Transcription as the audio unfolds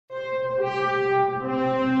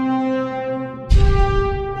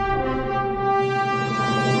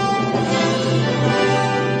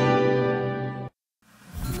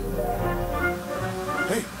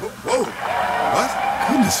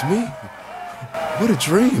It's me. What a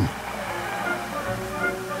dream.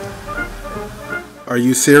 Are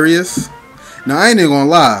you serious? Now, I ain't even gonna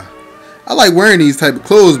lie. I like wearing these type of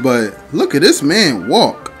clothes, but look at this man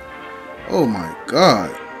walk. Oh my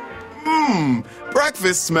God.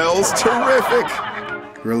 Breakfast smells terrific.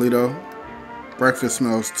 Really though? Breakfast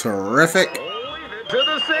smells terrific. Leave it to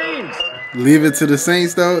the Saints. Leave it to the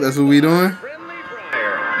Saints though? That's what we doing? Friendly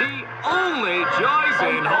Fire, the only choice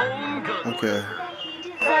in home cooking. Okay.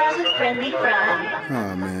 Deserves a friendly fry.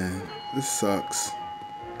 Oh man, this sucks.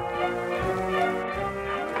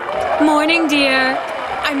 Morning, dear.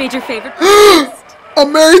 I made your favorite breakfast.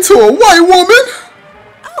 I'm married to a white woman?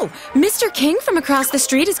 Oh, Mr. King from across the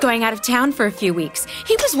street is going out of town for a few weeks.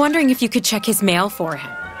 He was wondering if you could check his mail for him.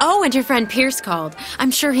 Oh, and your friend Pierce called.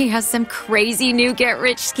 I'm sure he has some crazy new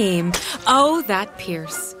get-rich scheme. Oh, that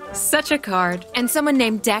Pierce. Such a card. And someone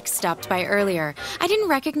named Dex stopped by earlier. I didn't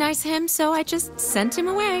recognize him, so I just sent him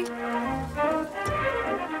away.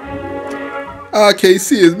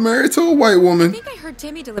 KC is married to a white I woman. think I heard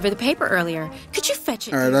Timmy deliver the paper earlier. Could you fetch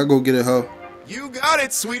it? Alright, I'll go get it, ho. You got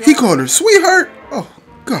it, sweetheart. He called her sweetheart? Oh,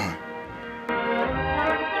 God.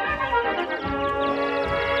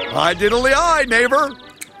 Hi, diddly eye, neighbor.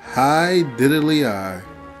 Hi, diddly eye.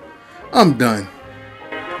 I'm done.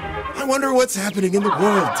 I wonder what's happening in the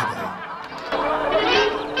world today.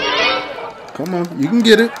 Come on, you can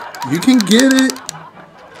get it. You can get it.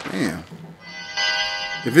 Damn.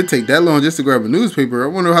 If it take that long just to grab a newspaper, I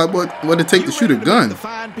wonder what it take to shoot a gun. The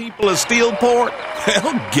fine people of Steelport,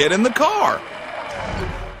 well, get in the car.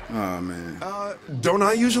 Oh man. Don't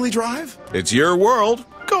I usually drive? It's your world.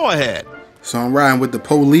 Go ahead. So I'm riding with the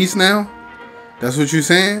police now? That's what you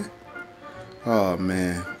saying? Oh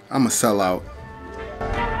man, I'm a sellout.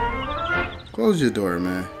 Close your door,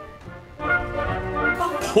 man.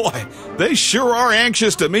 Boy, they sure are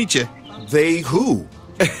anxious to meet you. They who?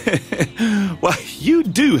 Well, you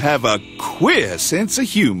do have a queer sense of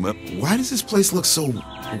humor. Why does this place look so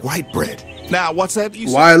white bread? Now, what's that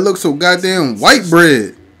you Why it look so goddamn white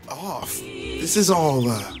bread? Off. This is all,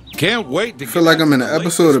 Can't wait to feel like I'm in an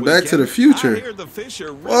episode of Back to the Future. I hear the fish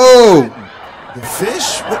are Whoa! the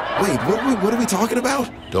fish? Wait, what are we talking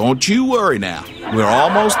about? Don't you worry now. We're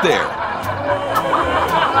almost there.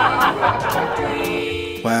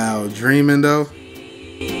 Wow, dreaming though.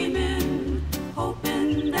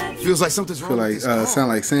 Feels like something's wrong Feel like with this car. sound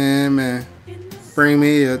like Sandman. Bring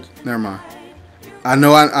me a. Never mind. I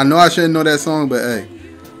know I shouldn't know that song, but hey.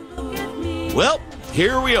 Well,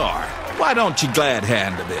 here we are. Why don't you glad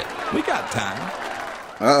hand a bit? We got time.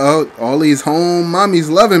 All these home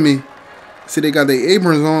mommies loving me. See, they got their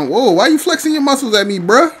aprons on. Whoa, why you flexing your muscles at me,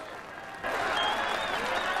 bruh?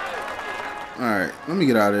 Alright, let me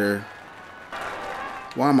get out of here.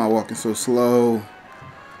 Why am I walking so slow?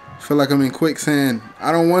 I feel like I'm in quicksand.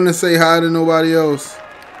 I don't want to say hi to nobody else.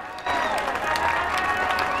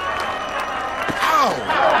 Ow!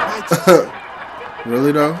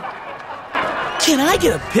 Really, though? Can I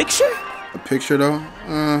get a picture? A picture, though?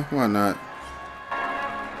 Why not?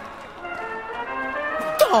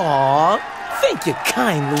 Aw, thank you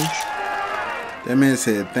kindly. That man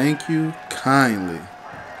said, thank you kindly.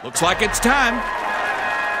 Looks like it's time.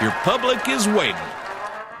 Your public is waiting.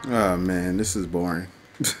 Oh, man, this is boring.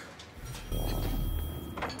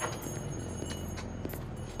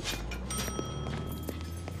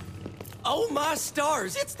 Oh my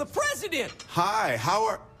stars, it's the president! Hi, how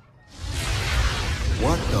are...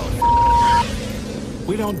 What the...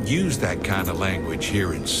 We don't use that kind of language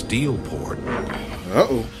here in Steelport.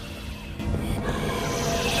 Uh-oh.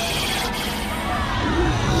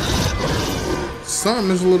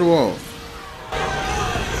 Something is a little off.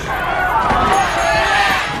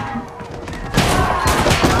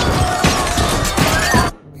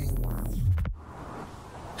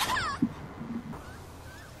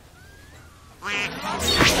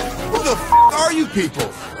 Who the f*** are you people?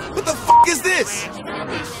 What the f*** is this?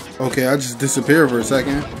 Okay, I just disappeared for a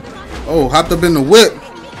second. Oh, hopped up in the whip.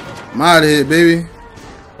 I'm out of here, baby.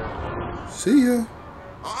 See ya.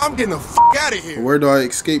 I'm getting the f*** out of here. Where do I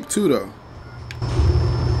escape to, though?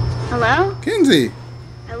 Hello? Kinsey.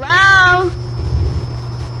 Hello?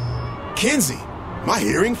 Kinsey, am I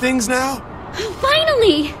hearing things now?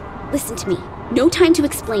 Finally! Listen to me. No time to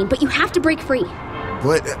explain, but you have to break free.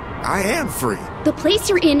 But I am free. The place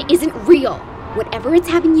you're in isn't real. Whatever it's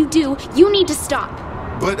having you do, you need to stop.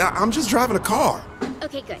 But I'm just driving a car.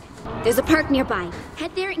 Okay, good. There's a park nearby.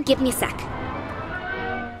 Head there and give me a sec.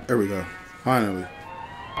 There we go. Finally.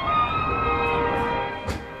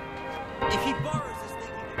 If he borrows this thing...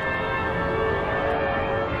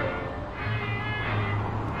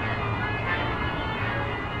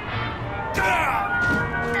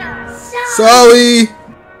 Sorry.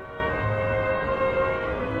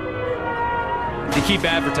 They keep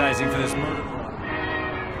advertising for this murder.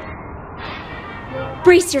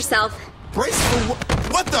 Brace yourself. Brace for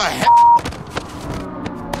what the hell?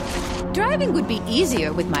 Driving would be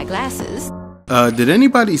easier with my glasses. Did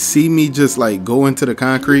anybody see me just like go into the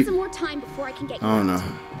concrete? Some more time before I can get you. I don't know.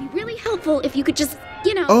 It'd be really helpful if you could just,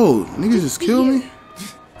 you know. Oh, niggas just kill me?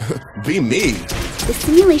 Be me. The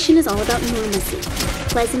simulation is all about normalcy,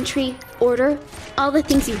 pleasantry, order, all the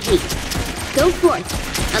things you hate. Go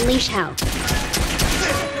forth, unleash hell.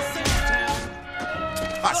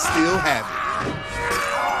 I still have it.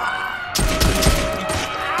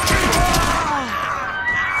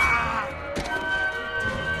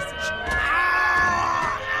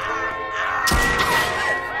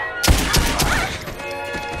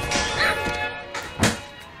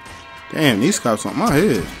 Damn, these cops on my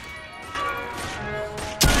head.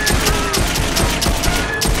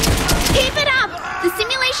 Keep it up! The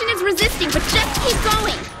simulation is resisting, but just keep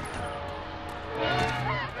going.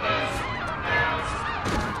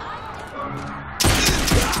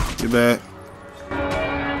 Get back.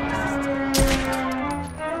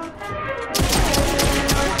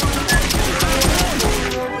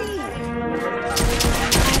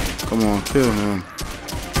 Come on, kill him.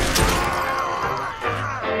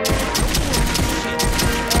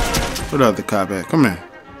 Where the other cop at? Come here.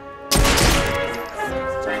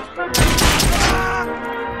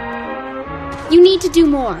 You need to do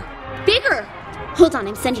more. Bigger! Hold on,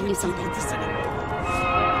 I'm sending you something.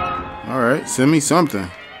 Alright, send me something.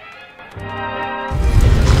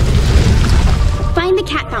 Find the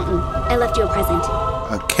cat fountain. I left you a present.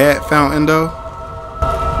 A cat fountain, though?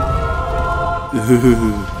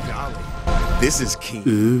 Ooh. Golly, this is key.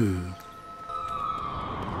 Ooh.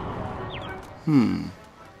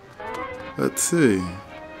 Let's see.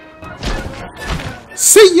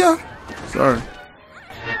 See ya! Sorry.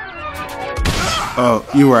 Oh,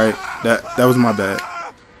 you right. That was my bad.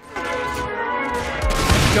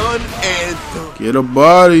 Done and done. Get a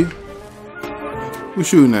body. Who's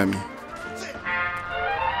shooting at me?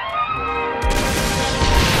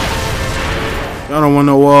 Y'all don't want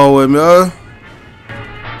no wall with me,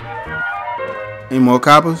 Any more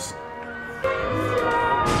coppers?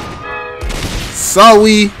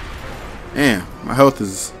 Sorry. Damn, my health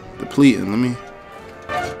is depleting. Let me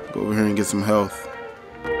go over here and get some health.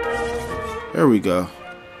 There we go.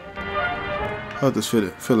 Health is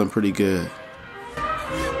feeling pretty good.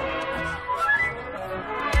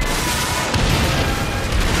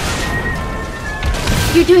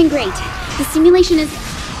 You're doing great. The simulation is...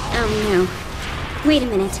 Oh, no. Wait a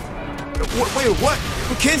minute. Wait, what?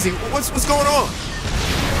 Mackenzie, what's going on?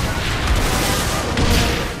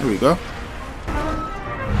 There we go.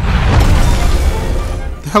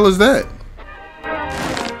 The hell is that?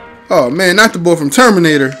 Oh man, not the boy from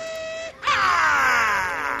Terminator.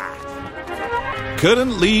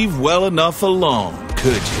 Couldn't leave well enough alone,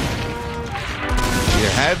 could you? You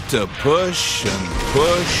had to push and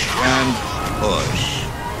push and push.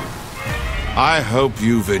 I hope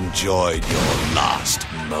you've enjoyed your last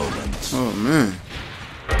moments. Oh man.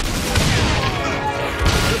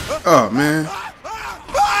 Oh man.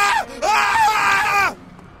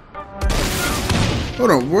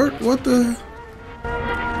 Hold on, what the?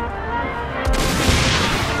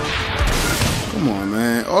 Come on,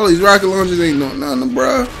 man. All these rocket launchers ain't no nothing,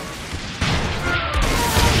 bruh.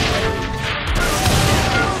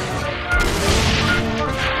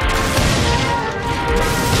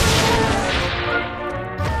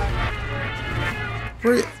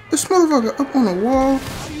 Wait, this motherfucker up on the wall.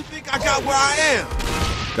 How do you think I got where I am?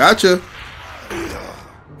 Gotcha.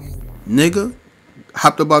 Nigga.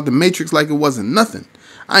 Hopped about the Matrix like it wasn't nothing.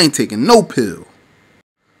 I ain't taking no pill.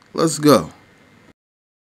 Let's go.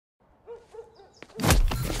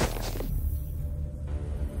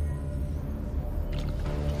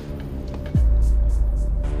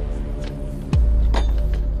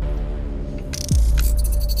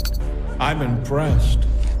 I'm impressed.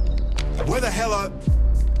 Where the hell are...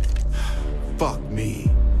 Fuck me.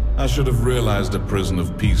 I should have realized a prison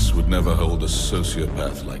of peace would never hold a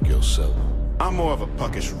sociopath like yourself. I'm more of a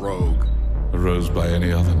puckish rogue. A rose by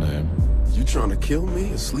any other name. You trying to kill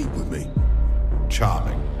me or sleep with me?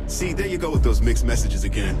 Charming. See, there you go with those mixed messages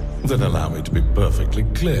again. Then allow me to be perfectly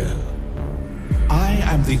clear. I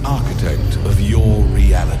am the architect of your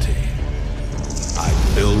reality. I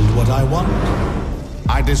build what I want.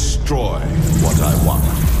 I destroy what I want.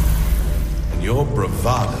 And your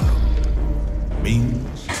bravado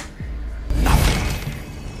means nothing.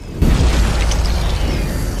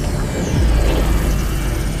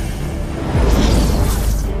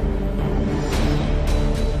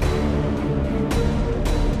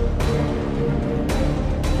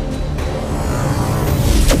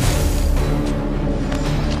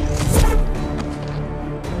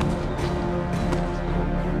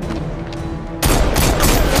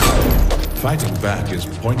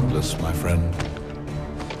 attack is pointless, my friend.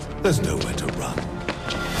 There's nowhere to run.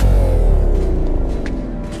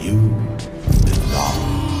 You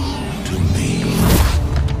belong to me.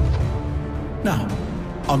 Now,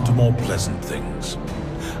 on to more pleasant things.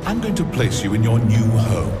 I'm going to place you in your new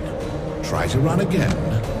home. Try to run again,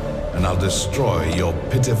 and I'll destroy your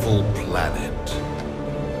pitiful planet.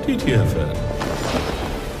 TTFN.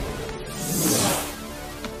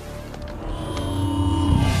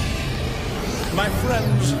 My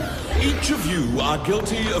friends, each of you are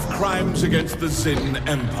guilty of crimes against the Zin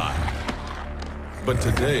Empire. But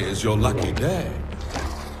today is your lucky day.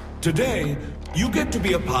 Today, you get to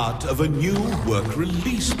be a part of a new work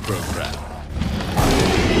release program.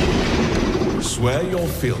 Swear your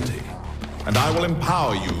fealty, and I will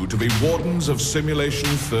empower you to be wardens of Simulation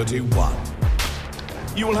 31.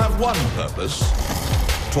 You will have one purpose: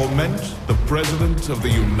 torment the President of the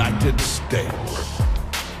United States.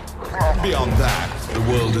 Beyond that, the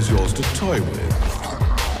world is yours to toy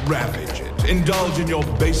with. Ravage it, indulge in your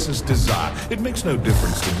basest desire. It makes no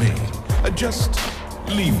difference to me. Just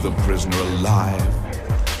leave the prisoner alive.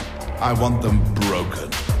 I want them broken,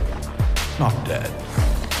 not dead.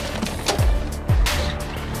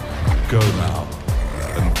 Go now,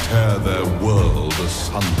 and tear their world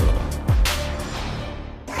asunder.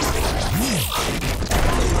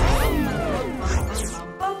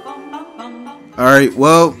 Alright,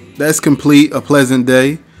 well, that's complete. A pleasant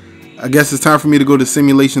day. I guess it's time for me to go to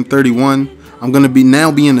Simulation 31. I'm going to be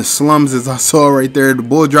in the slums, as I saw right there. The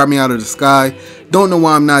bull dropped me out of the sky. Don't know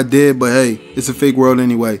why I'm not dead, but hey, it's a fake world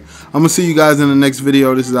anyway. I'm going to see you guys in the next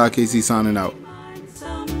video. This is IKC signing out.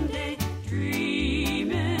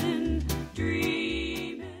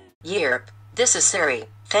 Yerp, this is Siri.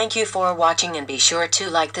 Thank you for watching, and be sure to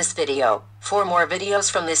like this video. For more videos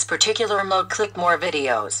from this particular mode, click more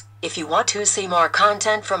videos. If you want to see more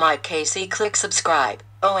content from IKC, click subscribe.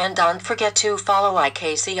 Oh, and don't forget to follow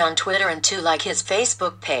IKC on Twitter and to like his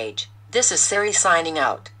Facebook page. This is Siri signing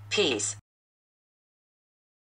out. Peace.